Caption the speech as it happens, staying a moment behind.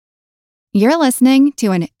You're listening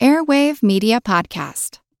to an Airwave Media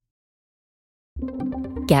Podcast.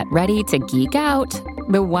 Get ready to geek out.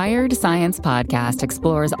 The Wired Science Podcast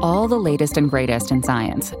explores all the latest and greatest in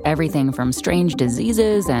science. Everything from strange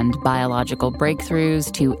diseases and biological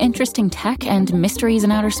breakthroughs to interesting tech and mysteries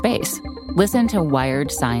in outer space. Listen to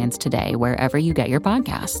Wired Science today wherever you get your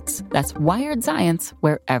podcasts. That's Wired Science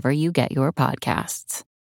wherever you get your podcasts.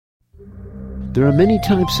 There are many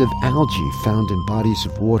types of algae found in bodies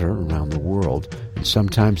of water around the world, and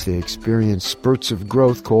sometimes they experience spurts of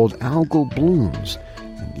growth called algal blooms,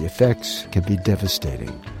 and the effects can be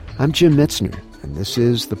devastating. I'm Jim Metzner, and this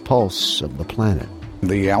is The Pulse of the Planet.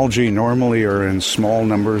 The algae normally are in small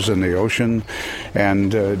numbers in the ocean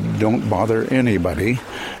and don't bother anybody,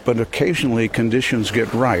 but occasionally conditions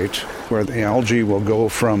get right where the algae will go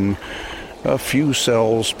from a few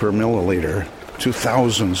cells per milliliter to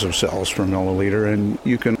thousands of cells per milliliter, and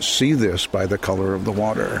you can see this by the color of the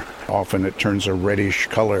water. Often it turns a reddish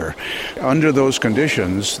color. Under those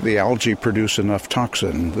conditions, the algae produce enough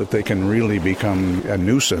toxin that they can really become a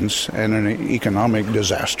nuisance and an economic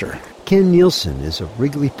disaster. Ken Nielsen is a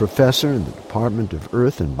Wrigley professor in the Department of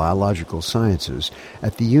Earth and Biological Sciences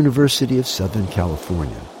at the University of Southern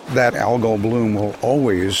California. That algal bloom will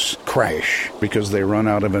always crash because they run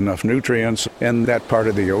out of enough nutrients, and that part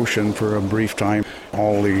of the ocean for a brief time,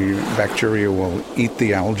 all the bacteria will eat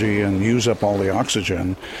the algae and use up all the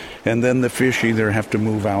oxygen, and then the fish either have to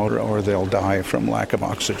move out or they'll die from lack of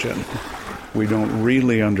oxygen. We don't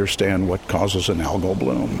really understand what causes an algal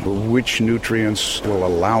bloom, which nutrients will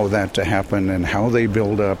allow that to happen and how they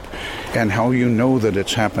build up and how you know that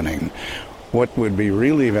it's happening. What would be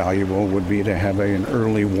really valuable would be to have an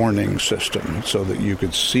early warning system so that you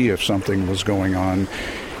could see if something was going on,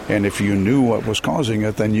 and if you knew what was causing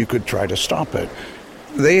it, then you could try to stop it.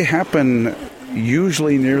 They happen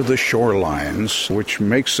usually near the shorelines, which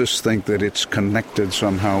makes us think that it's connected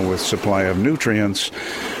somehow with supply of nutrients,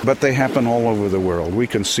 but they happen all over the world. We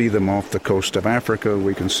can see them off the coast of Africa,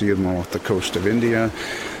 we can see them off the coast of India.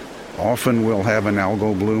 Often we'll have an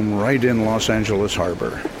algal bloom right in Los Angeles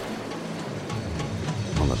Harbor.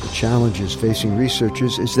 One of the challenges facing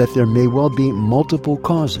researchers is that there may well be multiple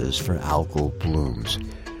causes for algal blooms.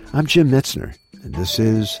 I'm Jim Metzner, and this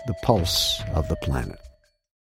is The Pulse of the Planet.